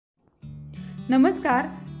नमस्कार,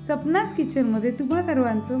 सपनास किचनमध्ये तुम्हा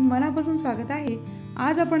सर्वांचं मनापासून स्वागत आहे।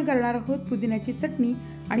 आज आपण करणार आहोत पुदिन्याची चटणी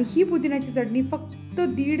आणि ही पुदिन्याची चटणी फक्त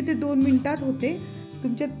 1.5 ते 2 मिनिटात होते।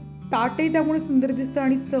 तुमच्या ताटही त्यामुळे सुंदर दिसतं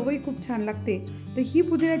आणि चवही खूप छान लागते। तर ही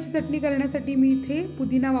पुदिन्याची चटणी करण्यासाठी मी इथे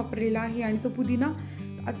पुदिना वापरलेला आहे आणि तो पुदिना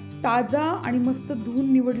ताजा आणि मस्त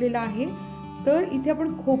धुवून निवडलेला आहे। तर इथे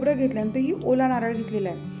आपण खोबरं घेतल्यानंतर ही ओला नारळ घेतलेला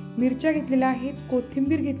आहे, मिरच्या घेतलेल्या आहेत,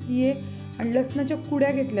 कोथिंबीर घेतली आहे आणि लसणाच्या कुड्या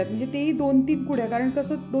घेतल्यात, म्हणजे तेही 2-3 कुड्या, कारण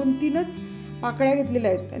कसं 2-3च पाकळ्या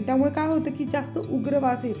घेतलेल्या आहेत आणि त्यामुळे काय होतं की जास्त उग्र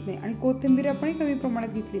वास येत नाही आणि कोथिंबीर आपण कमी प्रमाणात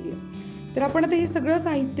घेतलेली आहे। तर आपण आता हे सगळं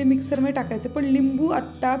साहित्य मिक्सरमध्ये टाकायचं, पण लिंबू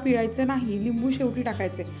आत्ता पिळायचं नाही, लिंबू शेवटी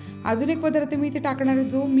टाकायचे। अजून एक पदार्थ मी इथे टाकणार आहे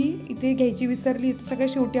जो मी इथे घ्यायची विसरली, तो सगळ्यात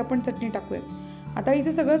शेवटी आपण चटणी टाकूयात। आता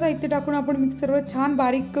इथे सगळं साहित्य टाकून आपण मिक्सरवर छान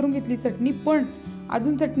बारीक करून घेतली चटणी, पण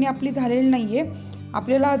अजून चटणी आपली झालेली नाहीये,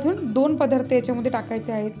 आपल्याला अजून 2 पदार्थ याच्यामध्ये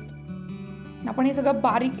टाकायचे आहेत। आपण हे सगळं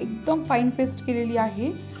बारीक एकदम फाईन पेस्ट केलेली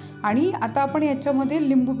आहे आणि आता आपण याच्यामध्ये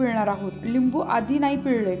लिंबू पिळणार आहोत। लिंबू आधी नाही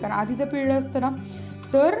पिळले, कारण आधी जर पिळलं असतं ना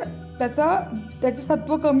तर त्याचं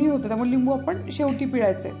सत्व कमी होतं, त्यामुळे लिंबू आपण शेवटी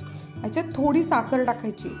पिळायचं आहे। याच्यात थोडी साखर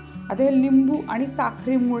टाकायची। आता हे लिंबू आणि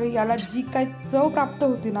साखरेमुळे याला जी काय चव प्राप्त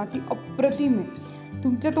होते ना ती अप्रतिम आहे।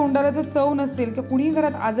 तुमच्या तोंडाला जर चव नसेल किंवा कुणीही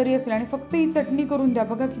घरात आजारी असेल आणि फक्त ही चटणी करून द्या,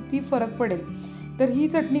 बघा किती फरक पडेल। तर ही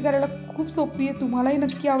चटणी करायला खूप सोपी आहे। तुम्हालाही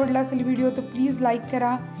नक्की आवडला असेल व्हिडिओ तर प्लीज लाईक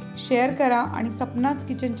करा, शेअर करा आणि सपनास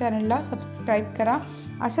किचन चॅनलला सबस्क्राईब करा।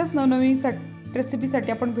 अशाच नवनवीन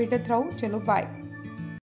रेसिपीसाठी आपण भेटत राहू। चलो बाय।